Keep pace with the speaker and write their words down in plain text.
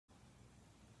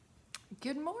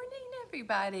Good morning,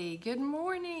 everybody. Good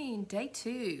morning. Day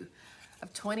 2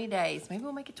 of 20 days. Maybe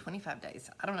we'll make it 25 days.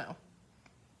 I don't know.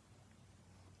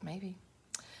 Maybe.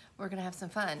 We're going to have some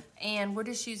fun. And we're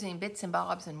just using bits and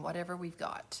bobs and whatever we've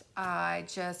got. I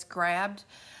just grabbed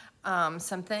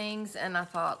some things, and I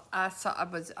thought I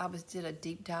did a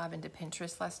deep dive into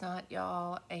Pinterest last night,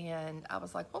 y'all, and I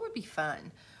was like, what would be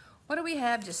fun? What do we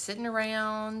have just sitting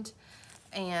around?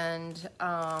 And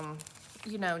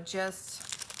you know,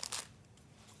 just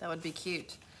that would be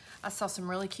cute. I saw some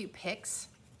really cute pics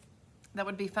that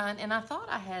would be fun, and I thought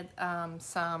I had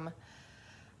some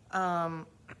I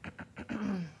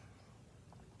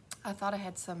thought I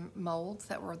had some molds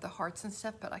that were the hearts and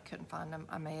stuff, but I couldn't find them.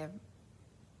 I may have,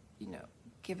 you know,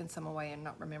 given some away and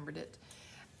not remembered it.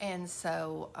 And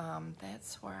so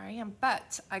that's where I am.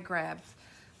 But I grabbed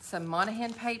some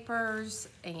Monahan papers,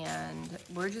 and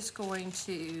we're just going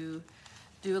to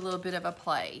do a little bit of a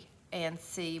play and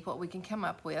see what we can come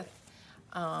up with.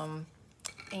 I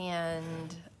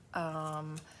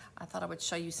thought I would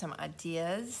show you some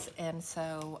ideas, and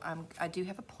so I do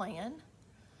have a plan.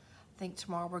 I think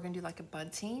tomorrow we're gonna do like a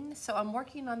bunting. So I'm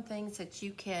working on things that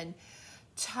you can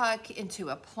tuck into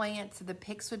a plant. So the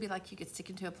pics would be like you could stick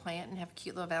into a plant and have a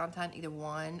cute little Valentine, either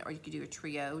one, or you could do a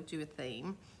trio, do a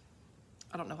theme.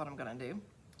 I don't know what I'm gonna do.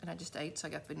 And I just ate, so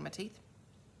I got food in my teeth.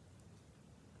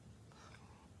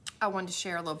 I wanted to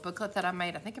share a little booklet that I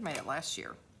made. I think I made it last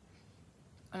year.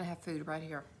 And I have food right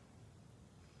here.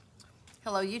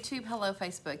 Hello, YouTube. Hello,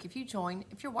 Facebook. If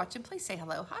you're watching, please say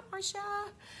hello. Hi, Marcia.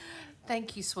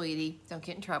 Thank you, sweetie. Don't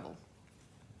get in trouble.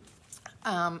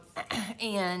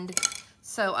 And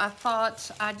so I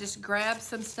thought I'd just grab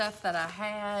some stuff that I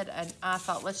had, and I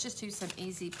thought let's just do some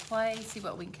easy play, see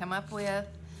what we can come up with.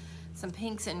 Some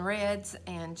pinks and reds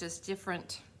and just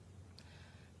different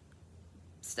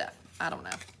stuff. I don't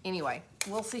know. Anyway,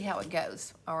 we'll see how it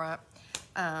goes. All right.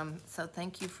 So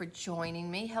thank you for joining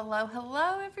me. Hello,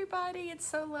 hello, everybody. It's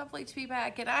so lovely to be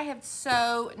back. And I have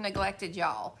so neglected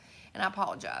y'all, and I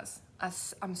apologize.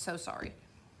 I'm so sorry.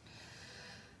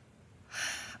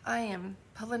 I am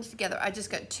pulling it together. I just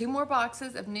got 2 more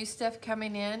boxes of new stuff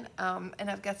coming in,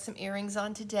 and I've got some earrings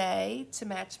on today to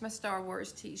match my Star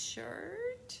Wars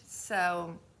t-shirt.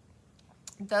 So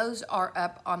those are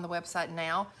up on the website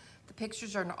now. The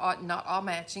pictures are not all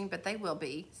matching, but they will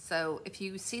be. So if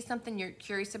you see something you're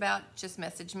curious about, just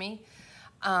message me.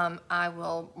 I'm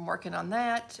working on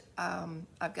that.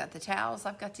 I've got the towels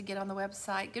I've got to get on the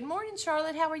website. Good morning,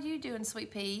 Charlotte. How are you doing,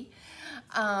 sweet pea?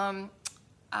 We've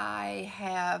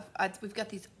got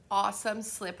these awesome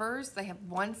slippers. They have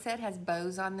one set has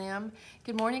bows on them.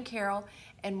 Good morning, Carol.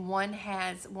 And one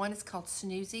is called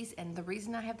Snoozies. And the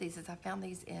reason I have these is I found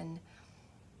these in,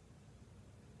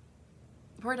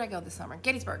 where did I go this summer?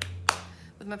 Gettysburg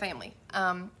with my family.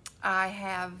 And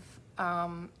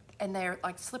they're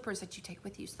like slippers that you take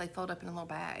with you, so they fold up in a little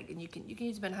bag, and you can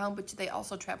use them at home, but they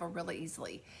also travel really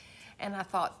easily. And I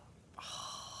thought,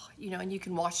 oh, you know, and you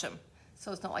can wash them,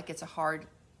 so it's not like it's a hard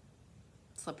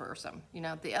slipper or something. You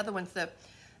know, the other ones, the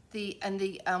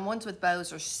ones with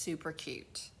bows are super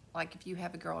cute. Like if you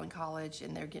have a girl in college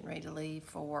and they're getting ready to leave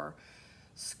for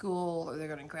school, or they're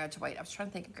going to graduate. I was trying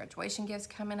to think of graduation gifts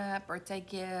coming up, birthday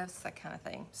gifts, that kind of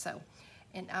thing. So,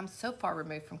 and I'm so far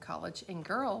removed from college and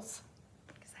girls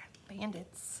because I have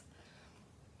bandits.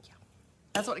 Yeah,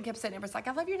 that's what it kept saying. Everyone's like,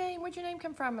 I love your name. Where'd your name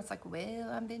come from? It's like, well,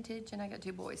 I'm vintage and I got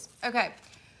 2 boys. Okay,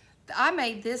 I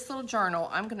made this little journal.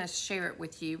 I'm going to share it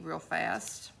with you real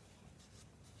fast.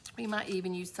 We might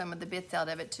even use some of the bits out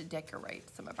of it to decorate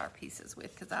some of our pieces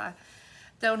with, because I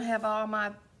don't have all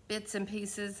my bits and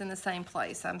pieces in the same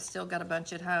place. I'm still got a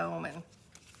bunch at home, and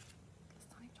let's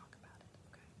not even talk about it.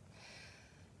 Okay.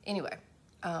 Anyway,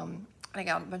 I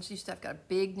got a bunch of new stuff. Got a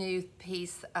big new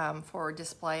piece for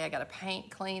display. I got to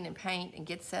clean and paint and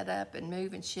get set up and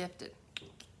move and shift it.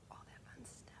 All that fun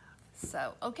stuff.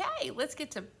 So, okay, let's get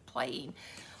to playing.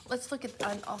 Let's look at,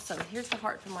 also, here's the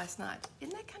heart from last night.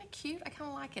 Isn't that kind of cute? I kind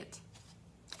of like it.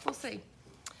 We'll see.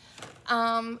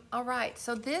 All right,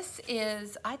 so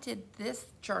I did this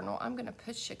journal. I'm gonna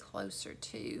push you closer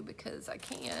too, because I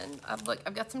can.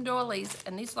 I've got some doilies,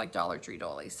 and these are like Dollar Tree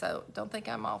doilies, so don't think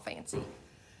I'm all fancy.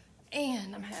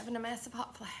 And I'm having a massive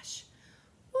hot flash.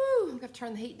 Woo, I'm gonna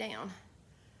turn the heat down.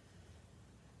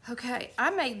 Okay,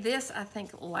 I made this, I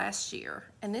think, last year,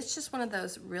 and it's just one of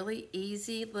those really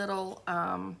easy little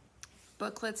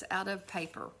booklets out of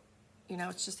paper. You know,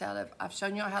 it's just I've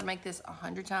shown you how to make this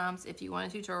 100 times. If you want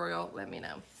a tutorial, let me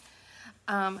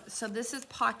know. So this is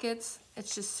pockets.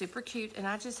 It's just super cute, and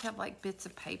I just have like bits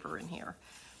of paper in here.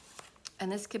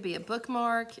 And this could be a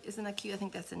bookmark. Isn't that cute? I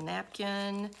think that's a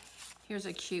napkin. Here's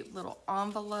a cute little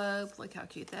envelope. Look how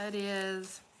cute that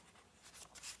is.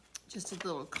 Just a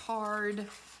little card.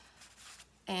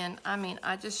 And I mean,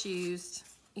 I just used,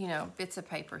 you know, bits of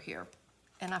paper here.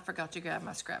 And I forgot to grab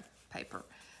my scrap paper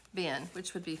bin,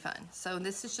 which would be fun. So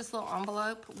this is just a little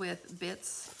envelope with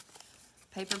bits,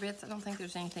 paper bits. I don't think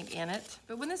there's anything in it.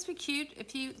 But wouldn't this be cute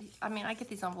if you, I mean, I get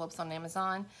these envelopes on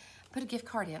Amazon. Put a gift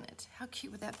card in it. How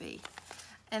cute would that be?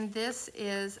 And this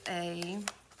is a,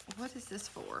 what is this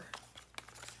for?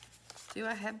 Do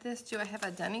I have this? Have I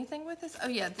done anything with this? Oh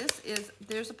yeah, this is,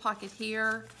 there's a pocket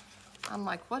here. I'm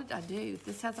like, what did I do?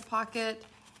 This has a pocket,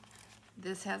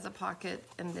 this has a pocket,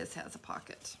 and this has a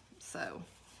pocket. So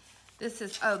this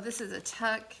is, oh, this is a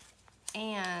tuck,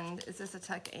 and is this a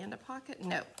tuck and a pocket?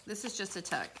 No, this is just a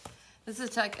tuck. This is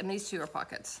a tuck, and these two are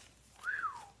pockets.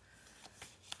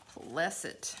 Bless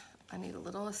it. I need a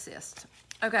little assist.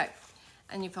 Okay.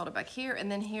 And you fold it back here, and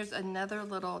then here's another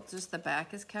little, just the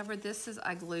back is covered. This is,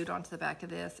 I glued onto the back of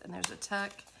this, and there's a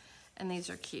tuck, and these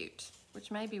are cute,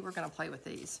 which maybe we're gonna play with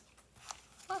these.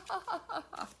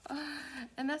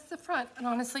 And that's the front. And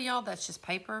honestly, y'all, that's just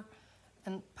paper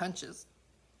and punches.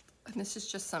 And this is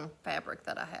just some fabric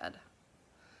that I had.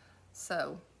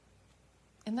 So,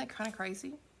 isn't that kind of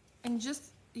crazy? And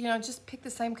just, you know, just pick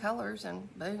the same colors, and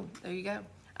boom, there you go.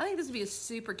 I think this would be a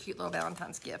super cute little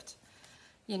Valentine's gift,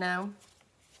 you know?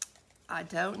 I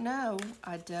don't know,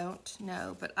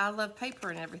 but I love paper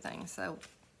and everything, so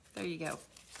there you go.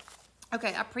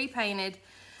 Okay, I pre-painted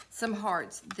some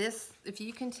hearts. This, if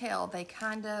you can tell, they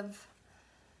kind of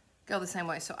go the same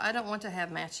way, so I don't want to have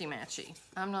matchy-matchy.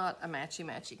 I'm not a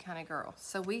matchy-matchy kind of girl.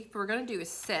 So we're gonna do a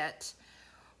set.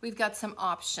 We've got some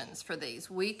options for these.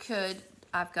 We could,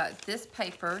 I've got this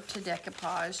paper to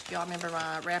decoupage. Y'all remember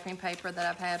my wrapping paper that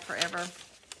I've had forever?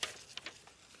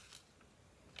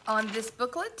 On this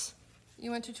booklet. You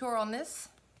want a tour on this,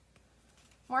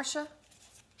 Marcia?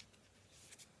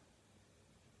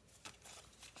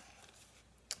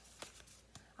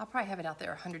 I'll probably have it out there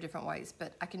 100 different ways,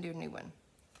 but I can do a new one.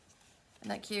 Isn't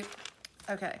that cute?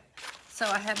 Okay, so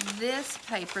I have this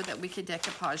paper that we could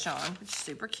decoupage on, which is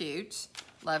super cute.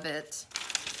 Love it.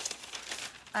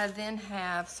 I then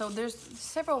have, so there's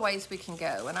several ways we can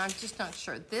go, and I'm just not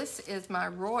sure. This is my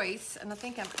Royce, and I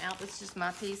think I'm out. This is just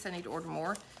my piece. I need to order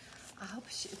more. I hope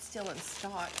it's still in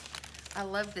stock. I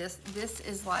love this. This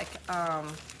is like,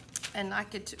 and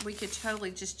we could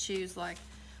totally just choose, like,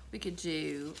 we could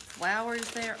do flowers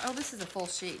there. Oh, this is a full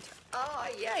sheet. Oh,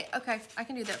 yay. Okay, I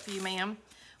can do that for you, ma'am.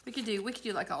 We could do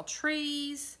like all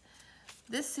trees.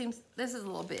 This is a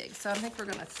little big, so I think we're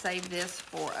gonna save this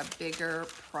for a bigger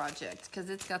project because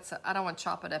it's got some, I don't want to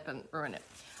chop it up and ruin it.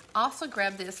 Also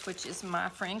grab this, which is my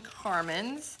friend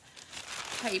Carmen's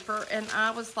paper, and I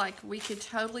was like, we could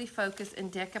totally focus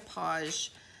and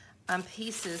decoupage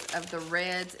pieces of the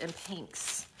reds and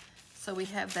pinks. So we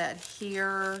have that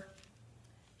here,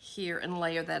 and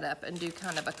layer that up and do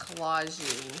kind of a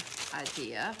collaging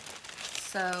idea.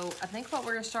 So I think what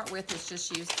we're gonna start with is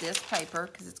just use this paper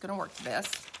because it's gonna work the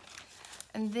best.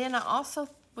 And then I also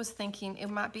was thinking it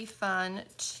might be fun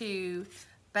to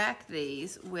back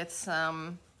these with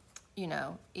some, you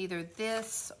know, either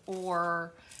this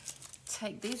or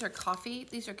these are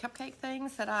cupcake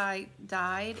things that I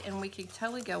dyed, and we could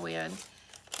totally go in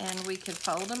and we could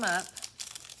fold them up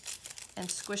and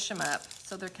squish them up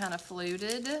so they're kind of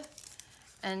fluted,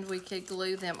 and we could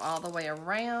glue them all the way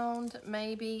around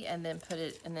maybe, and then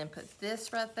put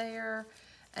this right there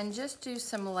and just do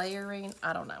some layering.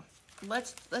 I don't know.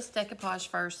 Let's decoupage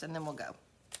first and then we'll go.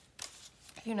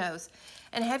 Who knows?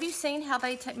 And have you seen how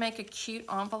they make a cute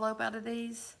envelope out of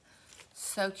these?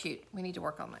 So cute. We need to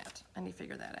work on that. I need to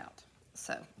figure that out.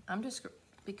 So I'm just,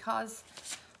 because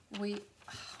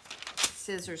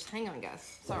scissors. Hang on,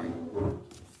 guys. Sorry.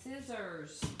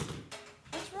 Scissors.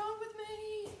 What's wrong with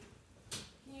me?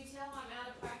 Can you tell I'm out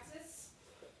of practice?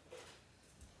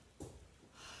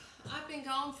 I've been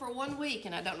gone for 1 week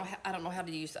and I don't know how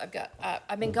to use.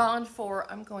 I've been gone for.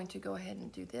 I'm going to go ahead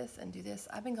and do this and do this.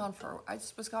 I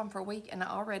just was gone for a week, and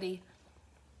I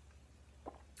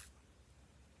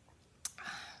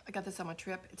got this on my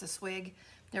trip. It's a swig.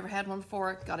 Never had one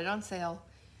before. Got it on sale.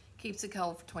 Keeps it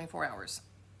cold for 24 hours.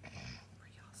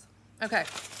 Pretty awesome. Okay.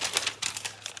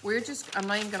 I'm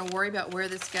not even going to worry about where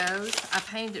this goes. I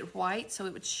painted it white so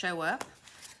it would show up.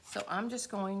 So I'm just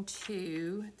going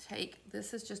to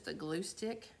this is just a glue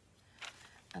stick.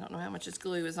 I don't know how much this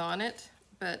glue is on it,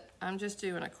 but I'm just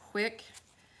doing a quick,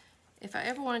 if I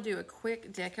ever want to do a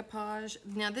quick decoupage.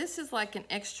 Now this is like an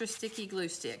extra sticky glue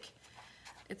stick.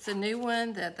 It's a new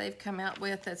one that they've come out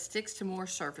with that sticks to more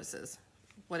surfaces,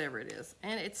 whatever it is.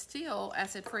 And it's still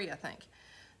acid-free, I think.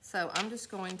 So I'm just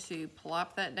going to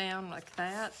plop that down like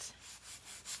that.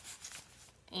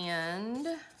 And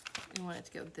you want it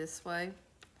to go this way.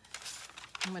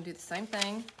 I'm gonna do the same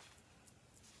thing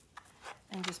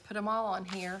and just put them all on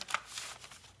here.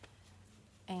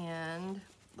 And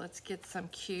let's get some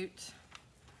cute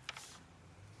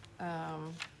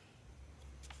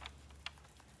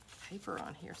paper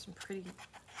on here, some pretty,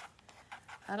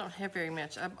 I don't have very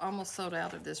much. I've almost sold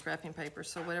out of this wrapping paper,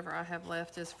 so whatever I have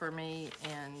left is for me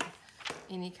and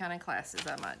any kind of classes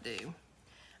I might do.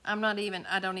 I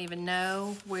don't even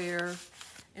know where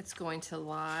it's going to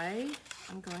lie.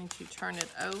 I'm going to turn it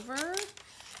over.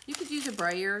 You could use a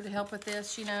brayer to help with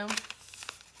this, you know.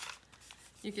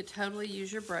 You could totally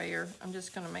use your brayer. I'm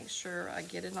just gonna make sure I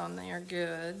get it on there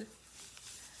good.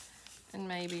 And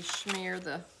maybe smear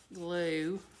the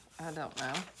glue, I don't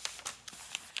know.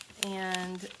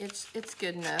 And it's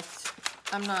good enough.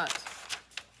 I'm not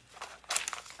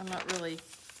really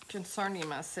concerning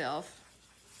myself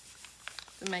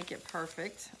to make it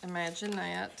perfect. Imagine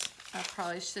that. I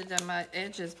probably should have done my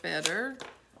edges better.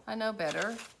 I know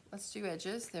better. Let's do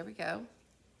edges. There we go.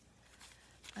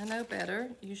 I know better.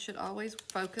 You should always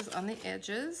focus on the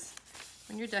edges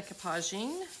when you're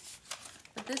decoupaging.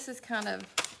 But this is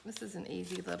this is an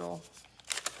easy little,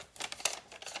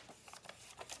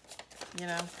 you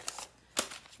know,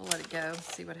 we'll let it go,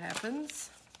 see what happens.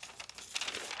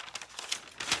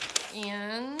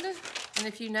 And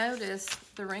if you notice,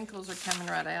 the wrinkles are coming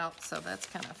right out, so that's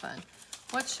kind of fun.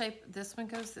 What shape? This one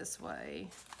goes this way.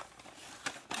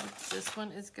 This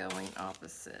one is going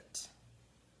opposite.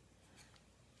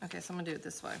 Okay, so I'm gonna do it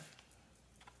this way.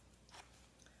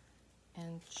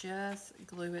 And just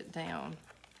glue it down.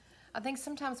 I think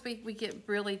sometimes we get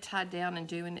really tied down in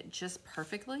doing it just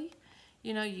perfectly.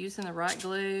 You know, using the right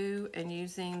glue and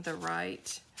using the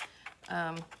right,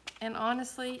 and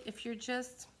honestly, if you're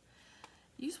just,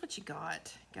 use what you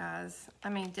got, guys. I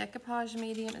mean, decoupage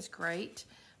medium is great,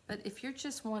 but if you're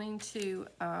just wanting to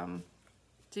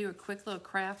do a quick little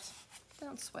craft,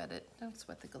 don't sweat it. Don't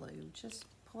sweat the glue. Just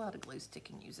pull out a glue stick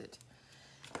and use it.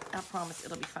 I promise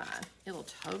it'll be fine. It'll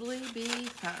totally be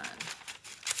fine.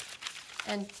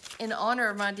 And in honor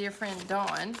of my dear friend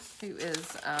Dawn, who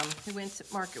went to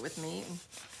market with me,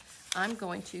 I'm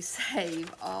going to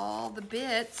save all the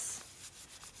bits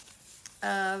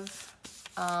of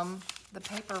the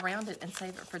paper around it and save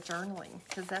it for journaling,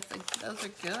 because those are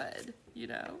good, you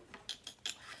know.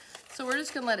 So we're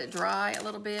just gonna let it dry a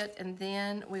little bit, and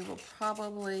then we will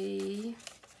probably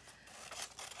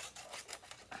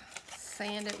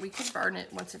sand it. We could burn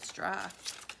it once it's dry,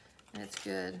 and it's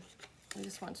good. We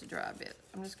just want it to dry a bit.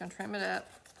 I'm just gonna trim it up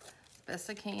as best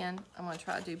I can. I'm gonna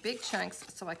try to do big chunks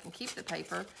so I can keep the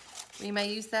paper. We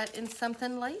may use that in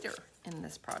something later in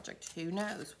this project. Who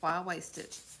knows? Why waste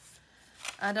it?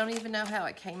 I don't even know how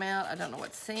it came out. I don't know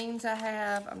what seams I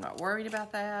have. I'm not worried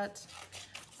about that.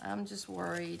 I'm just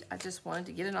worried. I just wanted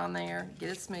to get it on there, get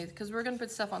it smooth, because we're gonna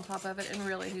put stuff on top of it, and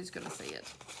really, who's gonna see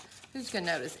it? Who's gonna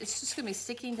notice? It's just gonna be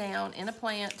sticking down in a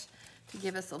plant to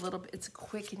give us a little bit. It's a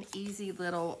quick and easy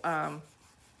little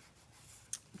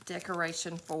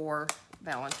decoration for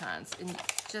Valentine's. And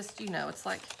just, you know, it's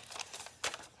like,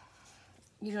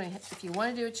 you know, if you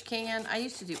want to do it, you can. I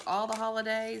used to do all the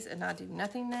holidays, and I do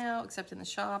nothing now except in the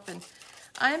shop. And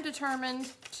I am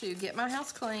determined to get my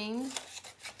house cleaned.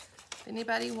 If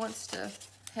anybody wants to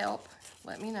help,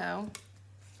 let me know.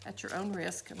 At your own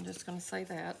risk. I'm just going to say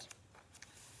that.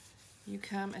 You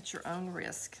come at your own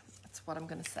risk. That's what I'm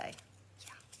going to say.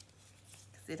 Yeah.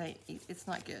 Because it's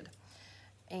not good.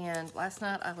 And last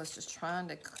night I was just trying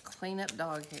to clean up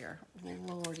dog hair.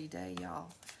 Lordy day,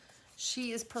 y'all.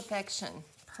 She is perfection.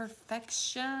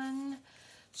 Perfection.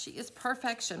 She is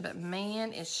perfection, but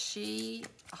man, is she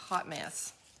a hot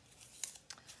mess.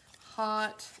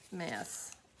 Hot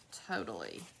mess.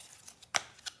 Totally.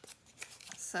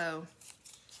 So,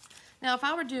 now if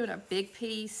I were doing a big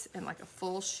piece and like a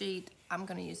full sheet, I'm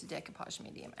going to use a decoupage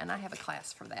medium, and I have a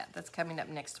class for that. That's coming up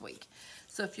next week.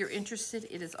 So if you're interested,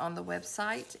 it is on the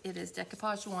website. It is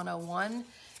Decoupage 101.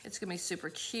 It's going to be super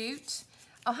cute.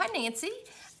 Oh, hi, Nancy.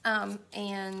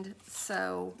 And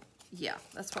so, yeah,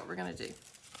 that's what we're going to do.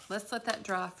 Let's let that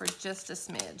dry for just a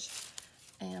smidge.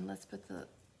 And let's put the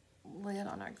lid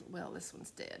on our, well, this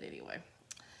one's dead anyway.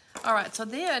 All right, so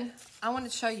then I want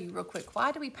to show you real quick,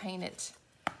 why do we paint it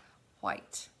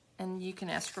white? And you can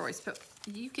ask Royce, but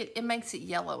it makes it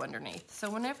yellow underneath. So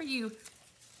whenever you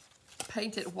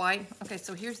paint it white, okay,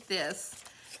 so here's this,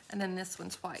 and then this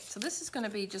one's white. So this is going to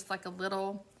be just like a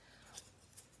little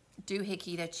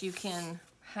doohickey that you can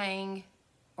hang,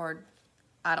 or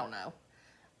I don't know.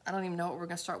 I don't even know what we're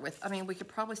gonna start with. I mean, we could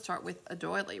probably start with a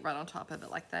doily right on top of it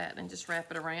like that and just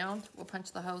wrap it around. We'll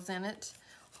punch the holes in it,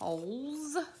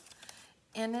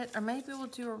 or maybe we'll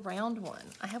do a round one.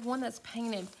 I have one that's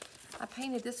painted. I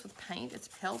painted this with paint. It's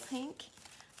pale pink.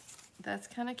 That's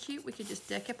kind of cute. We could just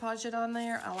decoupage it on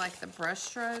there. I like the brush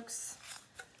strokes.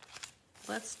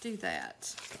 Let's do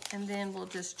that, and then we'll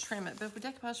just trim it. But for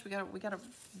decoupage, we gotta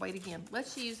wait again.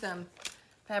 Let's use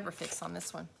Fabrifix on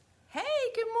this one. Hey,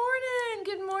 good morning.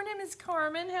 Good morning, Miss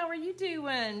Carmen. How are you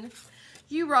doing?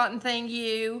 You rotten thing,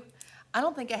 you. I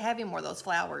don't think I have any more of those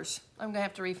flowers. I'm gonna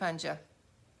have to refund you.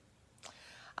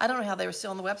 I don't know how they were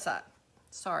still on the website.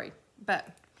 Sorry, but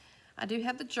I do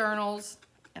have the journals,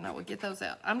 and I will get those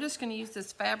out. I'm just gonna use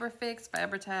this Fabrifix,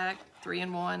 Fabri-Tac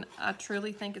 3-in-1. I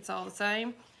truly think it's all the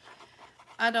same.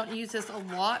 I don't use this a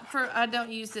lot for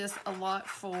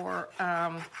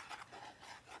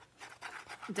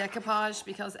decoupage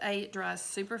because A, it dries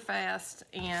super fast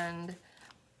and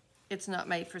it's not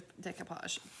made for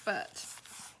decoupage. But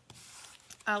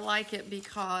I like it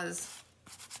because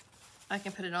I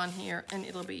can put it on here and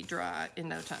it'll be dry in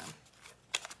no time.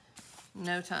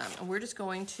 No time. And we're just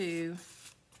going to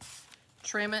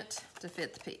trim it to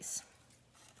fit the piece.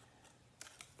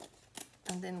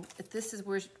 And then if this is,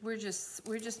 we're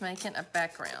just making a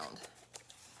background.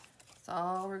 That's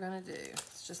all we're gonna do.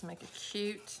 Let's just make a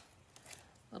cute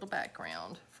little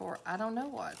background for I don't know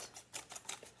what.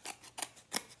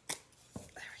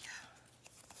 There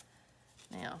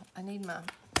we go. Now I need my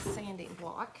sanding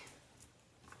block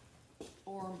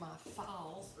or my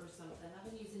files or something. I've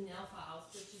been using nail files,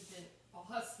 which has been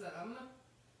awesome.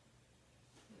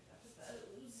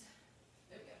 Those.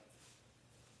 There we go.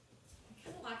 I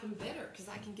kind of like them better because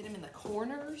I can get them in the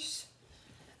corners.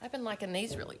 I've been liking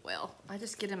these really well. I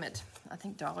just get them at, I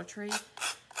think, Dollar Tree.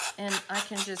 And I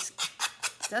can just,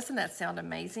 doesn't that sound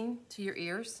amazing to your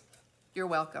ears? You're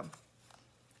welcome.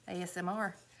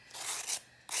 ASMR.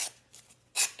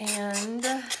 And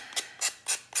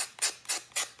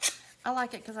I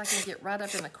like it because I can get right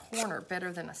up in the corner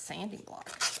better than a sanding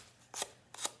block.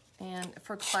 And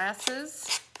for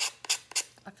classes,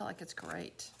 I feel like it's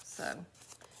great. So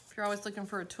if you're always looking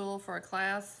for a tool for a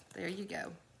class, there you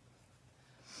go.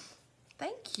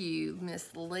 Thank you,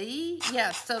 Miss Lee.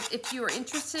 Yeah, so if you are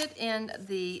interested in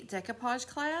the decoupage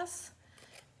class,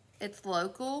 it's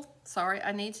local. Sorry,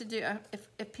 I need to do,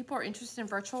 if people are interested in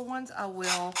virtual ones, I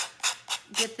will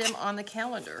get them on the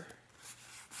calendar.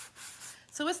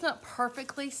 So it's not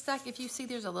perfectly stuck. If you see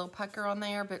there's a little pucker on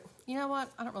there, but you know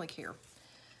what? I don't really care.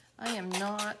 I am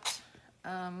not,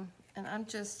 and I'm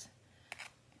just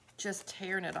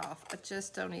tearing it off. I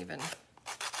just don't even,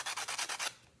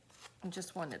 I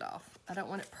just want it off. I don't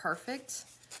want it perfect.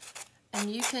 And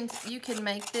you can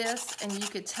make this, and you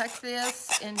could tuck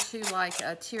this into like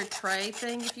a tiered tray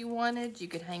thing if you wanted. You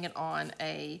could hang it on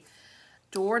a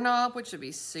doorknob, which would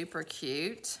be super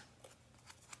cute.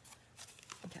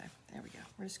 Okay, there we go.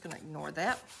 We're just gonna ignore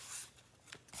that.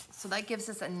 So that gives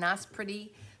us a nice,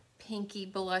 pretty, pinky,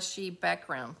 blushy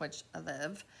background, which I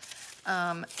love.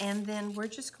 And then we're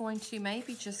just going to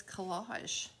maybe just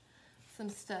collage some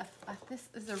stuff. This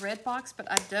is a red box, but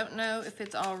I don't know if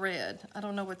it's all red. I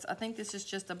don't know what's, I think this is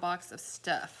just a box of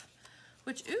stuff.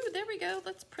 Which, ooh, there we go.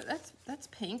 That's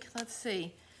pink. Let's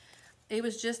see. It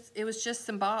was just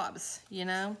some bobs, you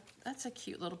know. That's a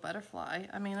cute little butterfly.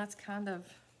 I mean, that's kind of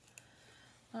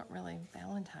not really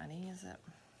Valentine-y, is it?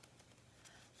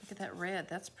 Look at that red.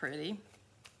 That's pretty.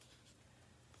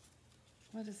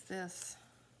 What is this?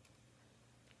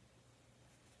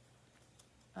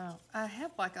 Oh, I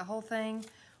have like a whole thing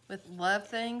with love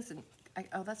things, and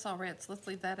oh, that's all red, so let's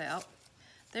leave that out.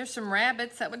 There's some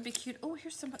rabbits. That would be cute. Oh,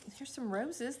 here's some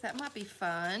roses. That might be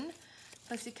fun.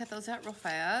 Let's see, cut those out real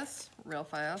fast. Real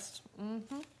fast.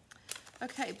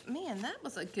 Okay, man, that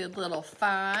was a good little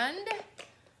find.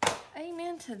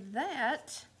 Amen to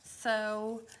that.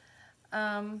 So,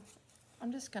 I'm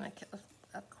just gonna,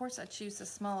 of course I choose the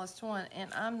smallest one,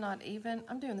 and I'm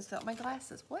doing this without my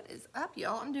glasses. What is up,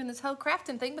 y'all? I'm doing this whole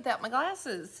crafting thing without my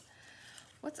glasses.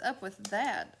 What's up with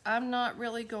that? I'm not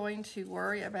really going to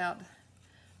worry about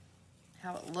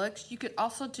how it looks. You could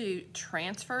also do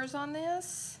transfers on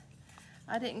this.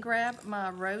 I didn't grab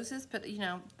my roses, but you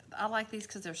know, I like these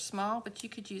because they're small, but you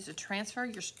could use a transfer.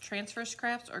 Your transfer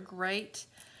scraps are great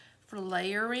for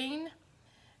layering.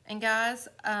 And guys,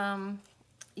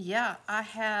 yeah, I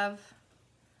have,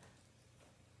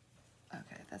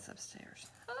 okay, that's upstairs.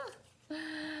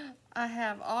 I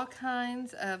have all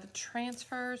kinds of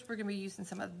transfers. We're gonna be using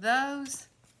some of those.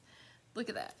 Look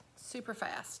at that, super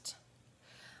fast.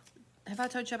 Have I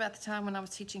told you about the time when I was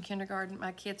teaching kindergarten,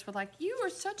 my kids were like, "You are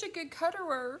such a good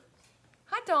cutterer."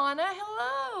 Hi, Donna.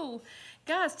 Hello.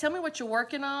 Guys, tell me what you're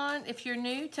working on. If you're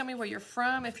new, tell me where you're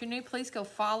from. If you're new, please go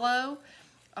follow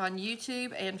on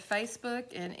YouTube and Facebook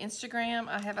and Instagram.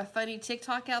 I have a funny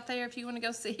TikTok out there if you want to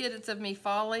go see it. It's of me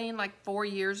falling like 4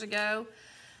 years ago.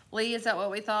 Lee, is that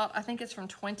what we thought? I think it's from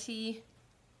 2020.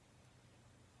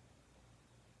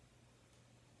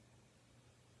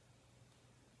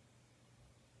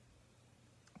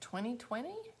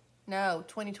 No,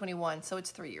 2021. So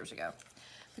it's 3 years ago,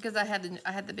 because I had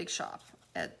the big shop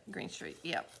at Green Street.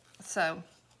 Yep. So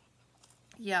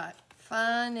yeah,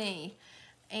 funny.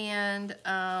 And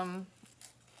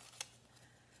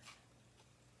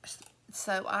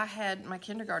so I had my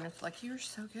kindergartners like, "You're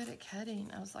so good at cutting."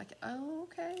 I was like, "Oh,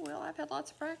 okay. Well, I've had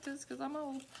lots of practice because I'm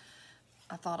old."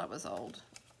 I thought I was old.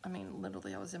 I mean,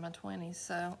 literally, I was in my 20s.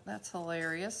 So that's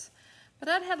hilarious. But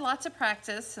I'd had lots of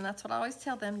practice, and that's what I always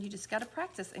tell them. You just got to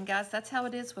practice. And guys, that's how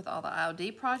it is with all the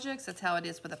IOD projects. That's how it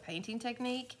is with a painting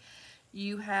technique.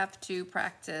 You have to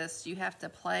practice. You have to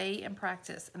play and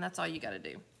practice, and that's all you got to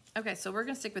do. Okay, so we're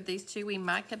going to stick with these two. We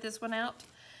might cut this one out.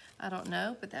 I don't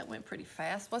know, but that went pretty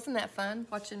fast. Wasn't that fun,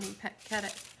 watching me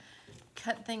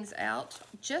cut things out?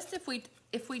 Just if we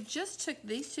just took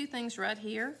these two things right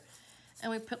here,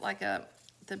 and we put like the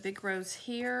big rose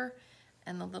here,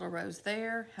 and the little rose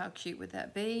there. How cute would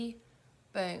that be?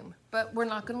 Boom. But we're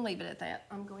not going to leave it at that.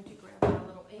 I'm going to grab my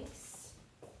little inks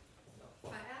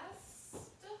real fast.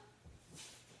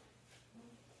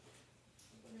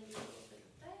 I'm going to do a little bit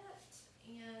of that.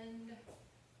 And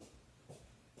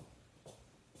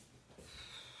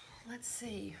let's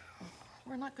see.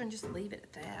 We're not going to just leave it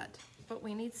at that. But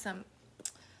we need some,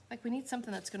 like we need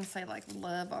something that's going to say like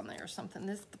love on there or something.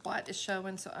 This white is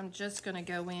showing, so I'm just going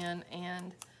to go in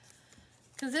and,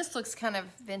 because this looks kind of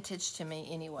vintage to me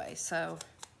anyway. So,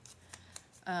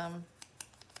 guys,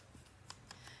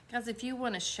 if you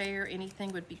want to share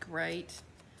anything would be great.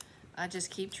 I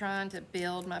just keep trying to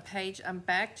build my page. I'm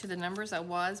back to the numbers I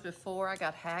was before I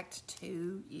got hacked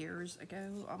 2 years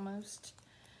ago almost.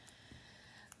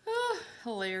 Oh,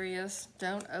 hilarious.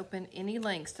 Don't open any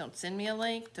links. Don't send me a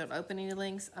link. Don't open any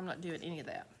links. I'm not doing any of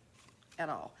that at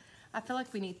all. I feel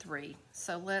like we need 3.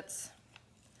 So let's...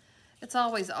 It's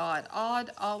always odd. Odd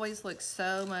always looks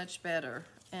so much better.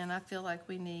 And I feel like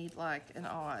we need like an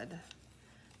odd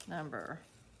number.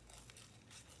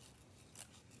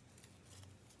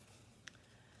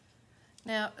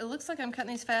 Now, it looks like I'm cutting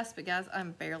these fast, but guys,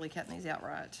 I'm barely cutting these out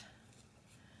right.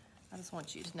 I just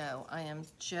want you to know, I am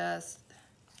just,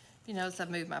 you notice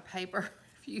I've moved my paper.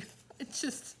 If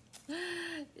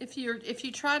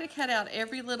you try to cut out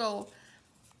every little,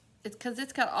 it's because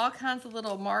it's got all kinds of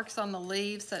little marks on the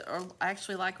leaves that are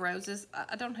actually like roses.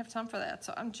 I don't have time for that.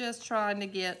 So I'm just trying to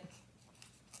get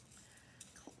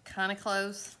kind of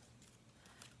close,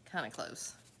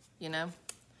 you know?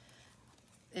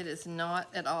 It is not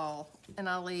at all. And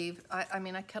I leave, I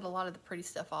mean, I cut a lot of the pretty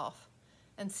stuff off.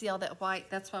 And see all that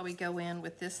white? That's why we go in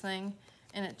with this thing.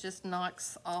 And it just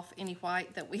knocks off any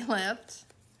white that we left.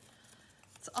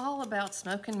 It's all about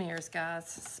smoke and mirrors, guys.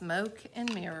 Smoke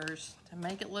and mirrors to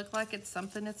make it look like it's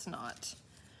something it's not.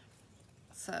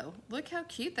 So look how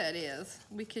cute that is.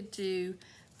 We could do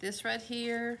this right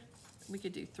here. We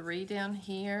could do 3 down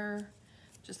here,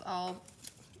 just all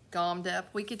gommed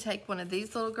up. We could take one of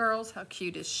these little girls. How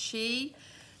cute is she?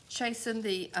 Chasing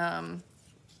the,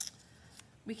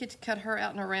 we could cut her out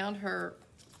and around her.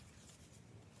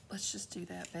 Let's just do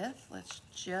that, Beth. Let's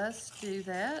just do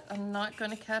that. I'm not going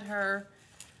to cut her.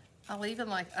 I even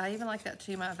like that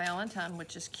too, my Valentine,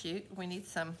 which is cute. We need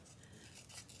some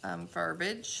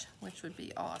verbiage, which would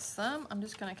be awesome. I'm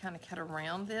just going to kind of cut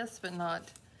around this, but not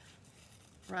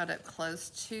right up close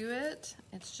to it.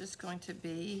 It's just going to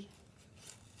be,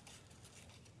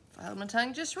 follow my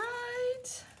tongue just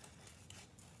right.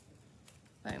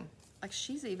 Boom. Like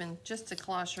she's even just a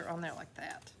closure on there like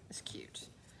that. It's cute,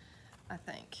 I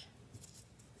think.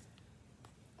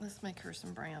 Let's make her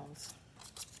some browns.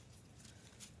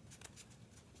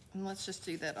 And let's just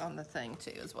do that on the thing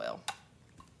too as well.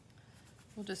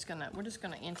 We're just gonna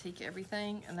antique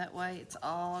everything, and that way it's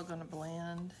all gonna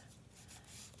blend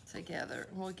together.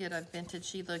 We'll get a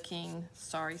vintagey looking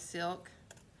starry silk.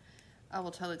 I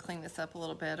will totally clean this up a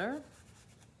little better.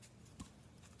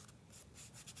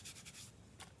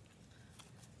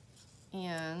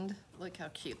 And look how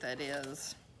cute that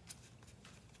is.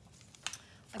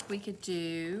 Like we could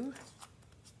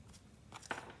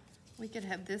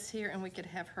have this here, and we could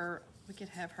have her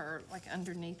like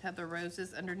underneath, have the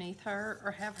roses underneath her,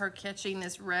 or have her catching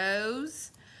this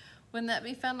rose. Wouldn't that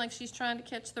be fun? Like she's trying to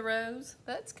catch the rose.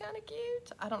 That's kind of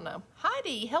cute. I don't know.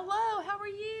 Heidi, hello, how are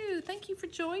you? Thank you for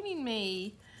joining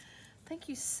me. Thank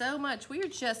you so much. We are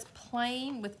just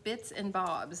playing with bits and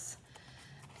bobs.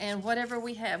 And whatever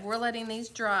we have, we're letting these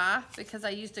dry because I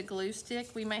used a glue stick.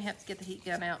 We may have to get the heat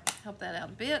gun out, help that out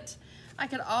a bit. I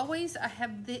could always,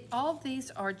 all of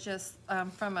these are just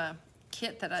from a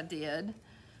kit that I did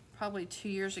probably 2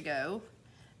 years ago.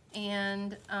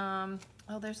 And,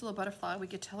 oh, there's a little butterfly. We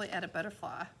could totally add a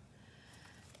butterfly.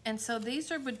 And so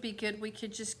these would be good. We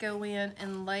could just go in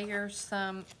and layer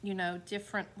some, you know,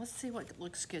 different, let's see what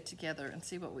looks good together and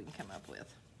see what we can come up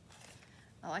with.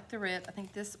 I like the red. I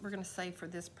think this we're gonna save for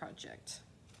this project.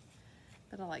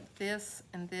 But I like this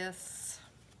and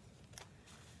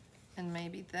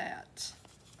maybe that,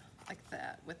 like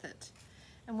that with it.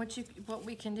 And what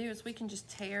we can do is we can just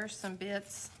tear some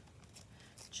bits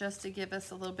just to give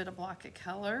us a little bit of block of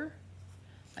color,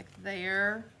 like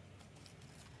there.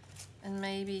 And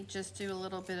maybe just do a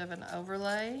little bit of an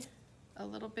overlay, a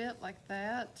little bit like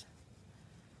that.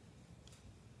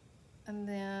 And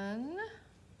then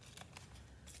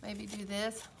maybe do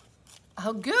this.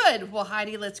 Oh, good. Well,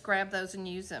 Heidi, let's grab those and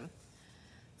use them.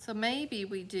 So maybe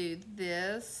we do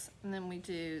this, and then we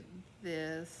do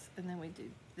this, and then we do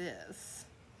this.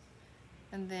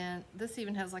 And then this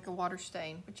even has like a water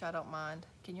stain, which I don't mind.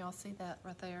 Can you all see that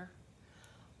right there?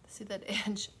 See that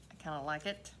edge? I kind of like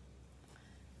it.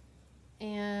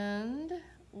 And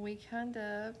we kind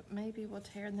of, maybe we'll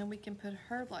tear, and then we can put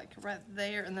her like right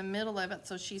there in the middle of it,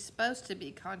 so she's supposed to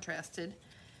be contrasted.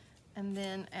 And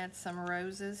then add some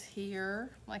roses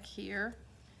here, like here,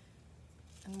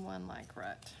 and one like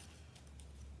right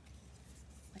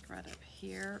up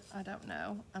here. I don't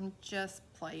know, I'm just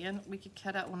playing. We could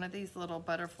cut out one of these little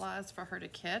butterflies for her to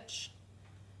catch,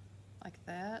 like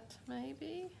that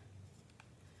maybe,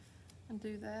 and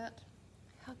do that.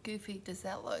 How goofy does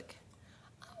that look?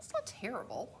 It's not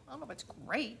terrible. I don't know if it's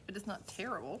great, but it's not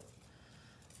terrible.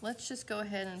 Let's just go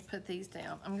ahead and put these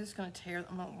down. I'm just gonna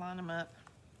line them up.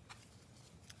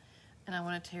 And I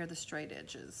want to tear the straight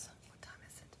edges. What time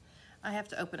is it? I have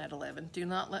to open at 11.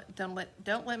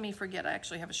 Don't let me forget I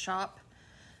actually have a shop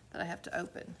that I have to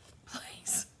open,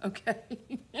 please. Okay?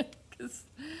 Because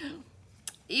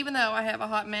even though I have a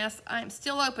hot mess, I am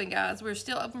still open, guys. We're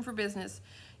still open for business.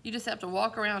 You just have to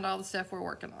walk around all the stuff we're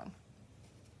working on.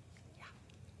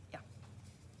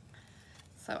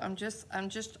 So I'm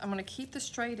gonna keep the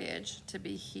straight edge to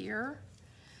be here,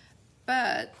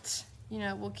 but you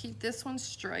know, we'll keep this one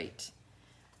straight,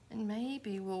 and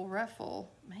maybe we'll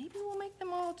ruffle. Maybe we'll make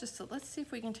them all let's see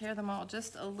if we can tear them all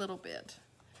just a little bit.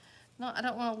 No, I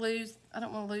don't want to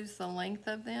lose the length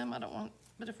of them.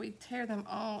 But if we tear them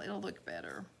all, it'll look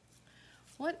better.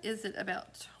 What is it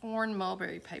about torn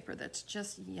mulberry paper that's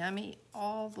just yummy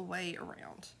all the way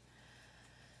around?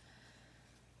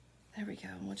 There we go,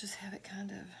 and we'll just have it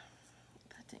kind of,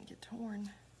 that didn't get torn.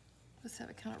 Just have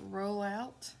it kind of roll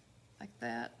out like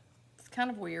that. It's kind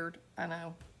of weird, I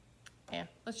know. Yeah,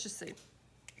 let's just see.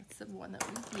 That's the one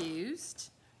that we used.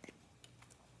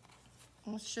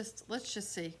 Let's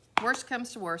just see. Worst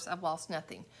comes to worst, I've lost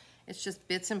nothing. It's just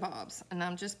bits and bobs, and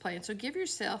I'm just playing. So give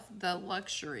yourself the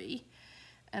luxury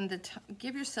and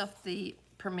give yourself the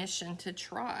permission to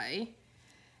try.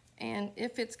 And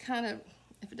if it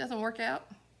doesn't work out,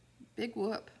 big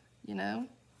whoop, you know?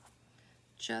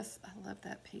 I love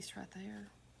that piece right there.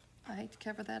 I hate to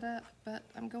cover that up, but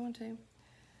I'm going to,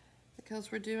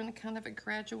 because we're doing kind of a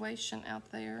graduation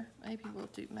out there. Maybe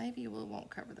we won't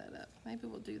cover that up. Maybe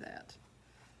we'll do that,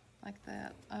 like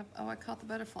that. I caught the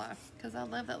butterfly, because I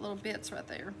love that little bits right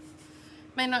there.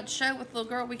 May not show with little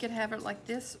girl. We could have her like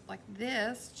this,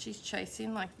 She's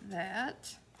chasing like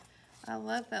that. I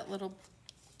love that little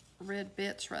red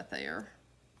bits right there.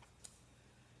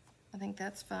 I think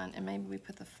that's fun. And maybe we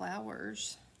put the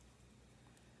flowers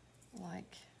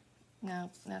like, no,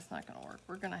 that's not gonna work.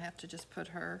 We're gonna have to just put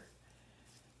her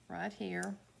right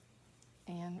here,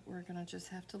 and we're gonna just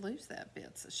have to lose that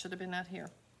bit. So it should have been out here.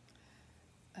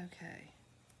 Okay,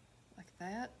 like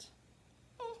that.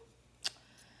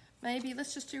 Maybe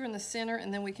let's just do her in the center,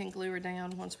 and then we can glue her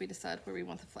down once we decide where we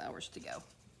want the flowers to go.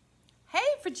 Hey,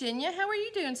 Virginia, how are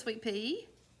you doing, sweet pea?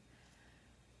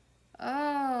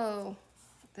 Oh,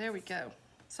 there we go.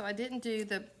 So I didn't do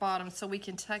the bottom, so we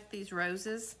can tuck these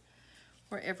roses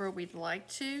wherever we'd like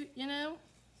to, you know,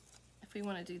 if we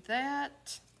want to do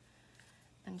that.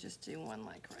 And just do one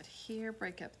like right here,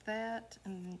 break up that,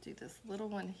 and then do this little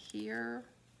one here.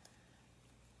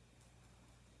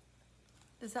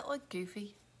 Does that look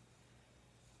goofy?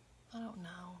 I don't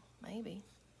know, maybe,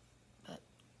 but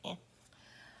yeah.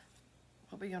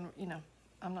 What we gonna, you know,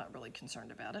 I'm not really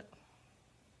concerned about it.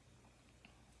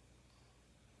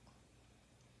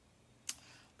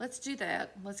 Let's do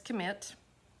that, let's commit,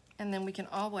 and then we can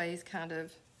always kind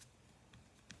of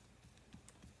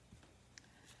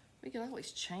We could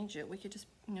always change it. We could just,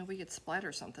 you know, we could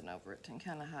splatter something over it and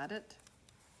kind of hide it.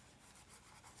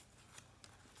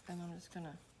 And I'm just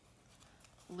gonna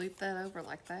loop that over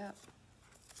like that.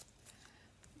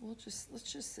 Let's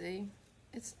just see.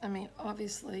 It's, I mean,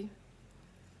 obviously,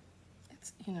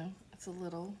 it's, you know, it's a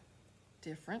little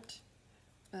different,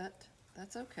 but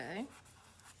that's okay.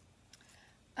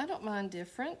 I don't mind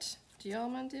different. Do y'all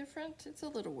mind different? It's a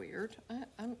little weird.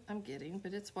 I'm getting,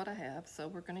 but it's what I have, so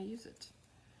we're gonna use it.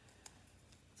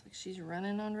 It's like she's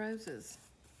running on roses.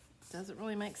 Doesn't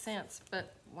really make sense,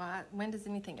 but why? When does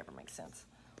anything ever make sense?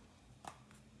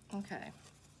 Okay,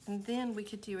 and then we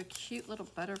could do a cute little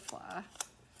butterfly.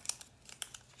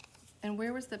 And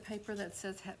where was the paper that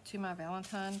says to my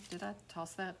Valentine? Did I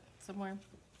toss that somewhere?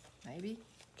 Maybe.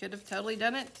 Could have totally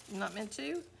done it. Not meant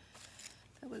to.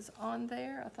 That was on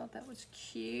there. I thought that was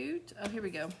cute. Oh, here we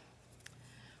go.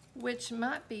 Which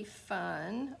might be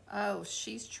fun. Oh,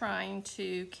 she's trying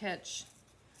to catch.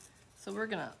 So we're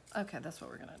gonna, okay, that's what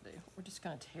we're gonna do. We're just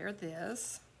gonna tear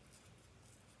this.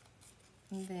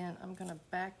 And then I'm gonna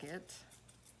back it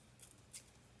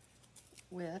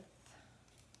with,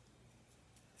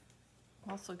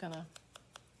 I'm also gonna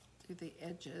do the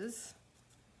edges.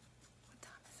 What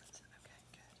time is it? Okay,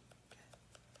 good, good.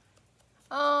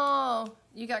 Oh,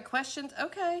 you got questions?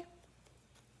 Okay.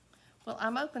 Well,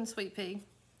 I'm open, Sweet Pea.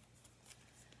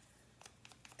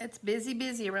 It's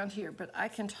busy around here, but I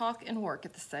can talk and work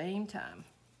at the same time.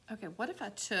 Okay, what if I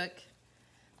took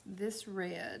this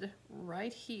red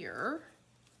right here?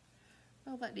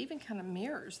 Oh, that even kind of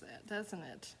mirrors that, doesn't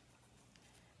it?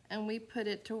 And we put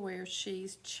it to where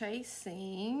she's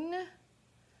chasing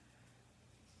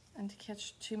and to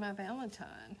catch to my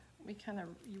Valentine. We kind of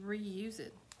reuse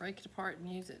it, break it apart and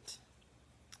use it.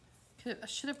 I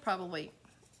should have probably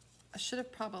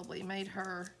made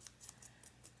her,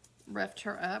 roughed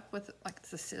her up with like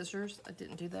the scissors. I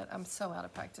didn't do that. I'm so out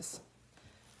of practice.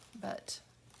 But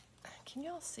can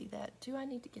y'all see that? Do I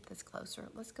need to get this closer?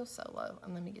 Let's go solo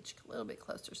and let me get you a little bit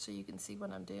closer so you can see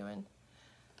what I'm doing.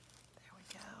 There we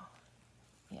go.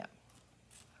 Yeah.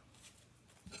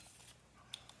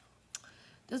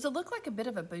 Does it look like a bit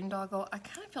of a boondoggle? I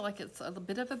kind of feel like it's a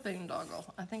bit of a boondoggle.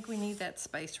 I think we need that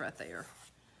space right there.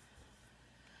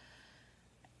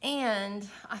 And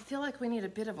I feel like we need a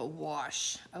bit of a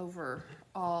wash over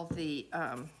all the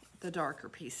darker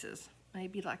pieces.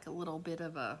 Maybe like a little bit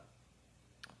of a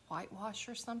whitewash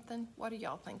or something. What are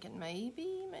y'all thinking?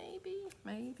 Maybe,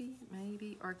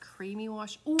 or a creamy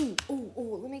wash. Ooh,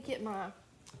 let me get my,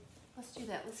 let's do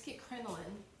that. Let's get crinoline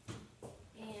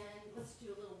and let's do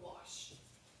a little wash.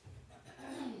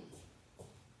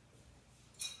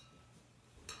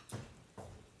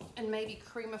 And maybe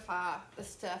creamify the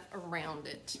stuff around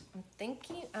it. I'm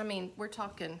thinking, I mean, we're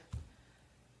talking,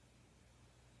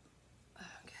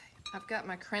 okay. I've got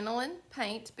my crinoline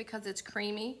paint because it's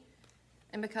creamy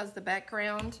and because the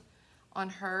background on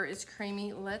her is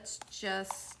creamy. Let's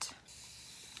just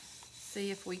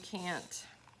see if we can't.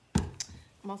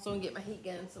 I'm also gonna get my heat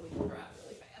gun so we can dry it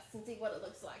really fast and see what it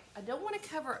looks like. I don't want to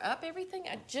cover up everything.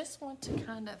 I just want to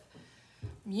kind of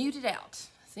mute it out.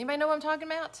 Does anybody know what I'm talking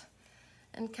about?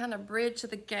 And kind of bridge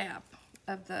the gap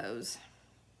of those.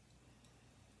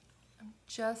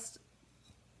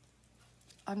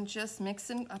 I'm just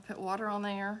mixing. I put water on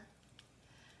there.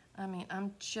 I mean,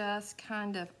 I'm just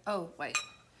kind of, oh, wait.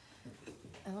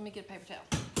 And let me get a paper towel.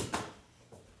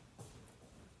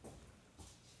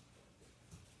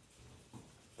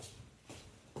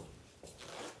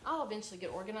 I'll eventually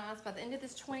get organized. By the end of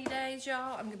this 20 days,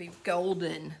 y'all, I'm gonna be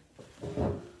golden.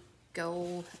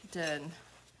 Golden.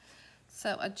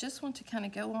 So I just want to kind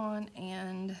of go on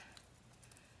and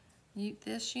mute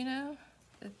this, you know,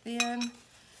 but then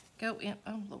go in,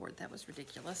 oh Lord, that was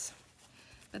ridiculous.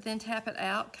 But then tap it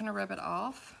out, kind of rub it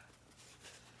off.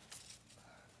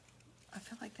 I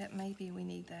feel like that maybe we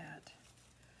need that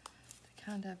to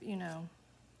kind of, you know,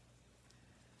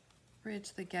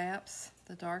 bridge the gaps,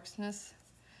 the darkness,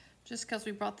 just because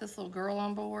we brought this little girl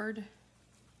on board.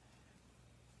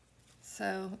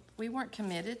 So we weren't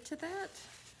committed to that.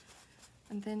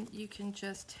 And then you can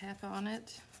just tap on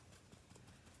it.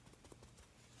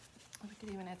 We could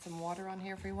even add some water on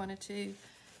here if we wanted to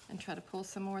and try to pull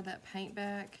some more of that paint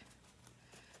back.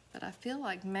 But I feel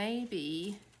like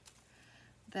maybe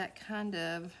that kind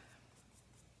of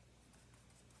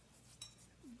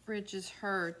bridges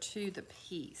her to the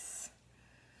piece.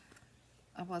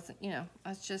 I wasn't, you know,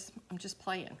 I'm just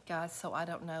playing, guys, so I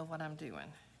don't know what I'm doing.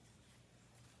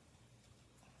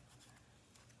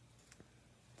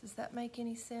 Does that make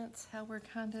any sense, how we're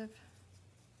kind of,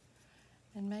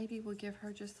 and maybe we'll give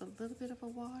her just a little bit of a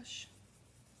wash.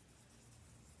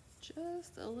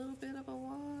 Just a little bit of a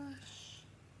wash.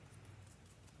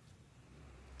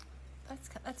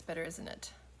 That's better, isn't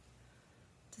it?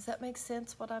 Does that make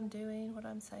sense, what I'm doing, what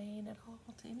I'm saying at all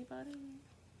to anybody?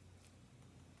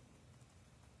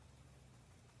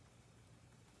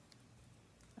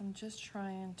 I'm just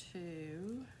trying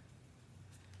to,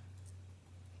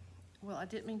 well, I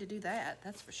didn't mean to do that,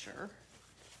 that's for sure.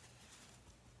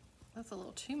 That's a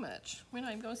little too much. We're not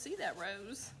even gonna see that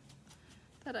rose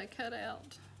that I cut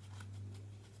out.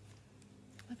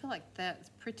 I feel like that's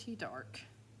pretty dark.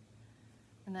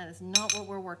 And that is not what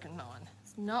we're working on.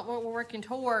 It's not what we're working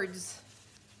towards.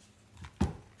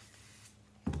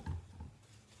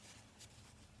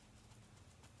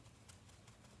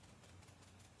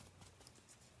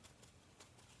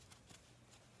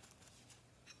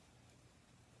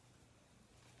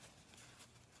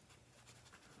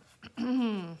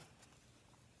 Oh,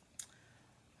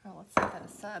 let's set that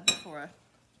aside before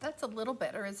that's a little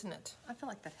better, isn't it? I feel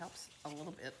like that helps a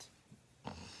little bit.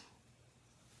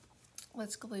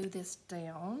 Let's glue this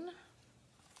down.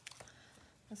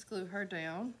 Let's glue her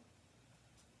down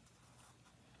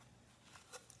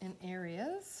in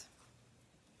areas.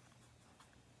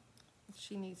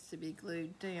 She needs to be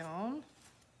glued down.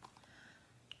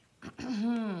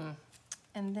 And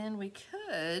then we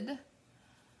could,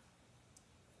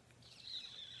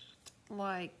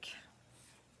 like,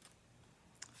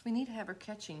 we need to have her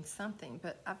catching something,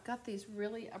 but I've got these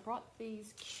I brought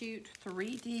these cute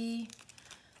 3D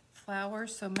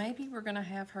flowers, so maybe we're gonna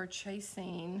have her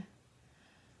chasing,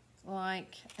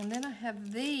 like, and then I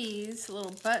have these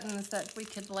little buttons that we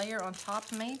could layer on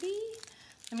top, maybe?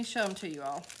 Let me show them to you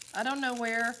all. I don't know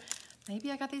where,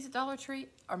 maybe I got these at Dollar Tree,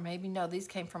 or maybe no, these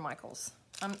came from Michael's.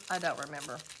 I don't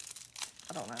remember.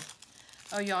 I don't know.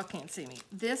 Oh, y'all can't see me.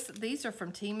 These are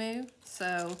from Temu,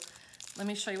 so let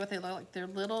me show you what they look like. They're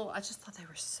little, I just thought they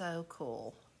were so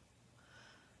cool.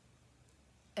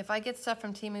 If I get stuff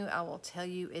from Temu, I will tell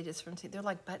you it is from Temu. They're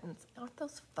like buttons. Aren't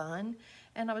those fun?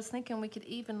 And I was thinking we could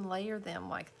even layer them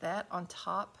like that on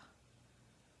top,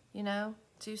 you know,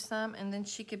 do some, and then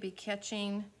she could be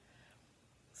catching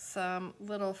some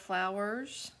little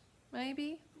flowers,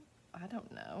 maybe. I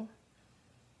don't know.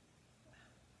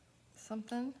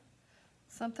 Something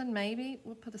maybe.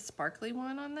 We'll put a sparkly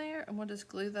one on there, and we'll just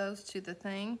glue those to the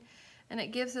thing. And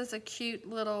it gives us a cute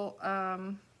little, that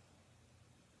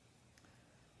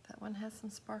one has some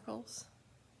sparkles.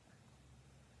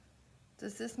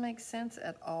 Does this make sense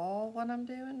at all, what I'm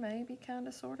doing? Maybe, kind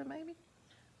of, sort of, maybe?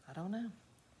 I don't know.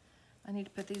 I need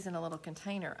to put these in a little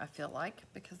container, I feel like,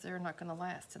 because they're not gonna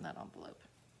last in that envelope.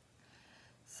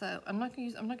 So I'm not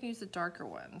gonna use the darker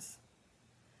ones.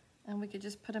 And we could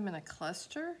just put them in a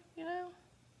cluster, you know?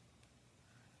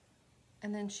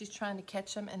 And then she's trying to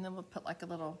catch them, and then we'll put like a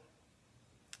little,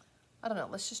 I don't know,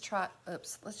 let's just try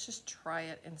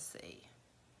it and see.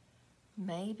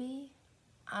 Maybe,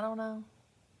 I don't know.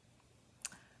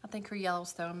 I think her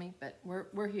yellow's throwing me, but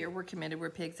we're here, we're committed, we're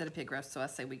pigs at a pig roast, so I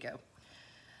say we go.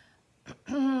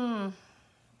 I'm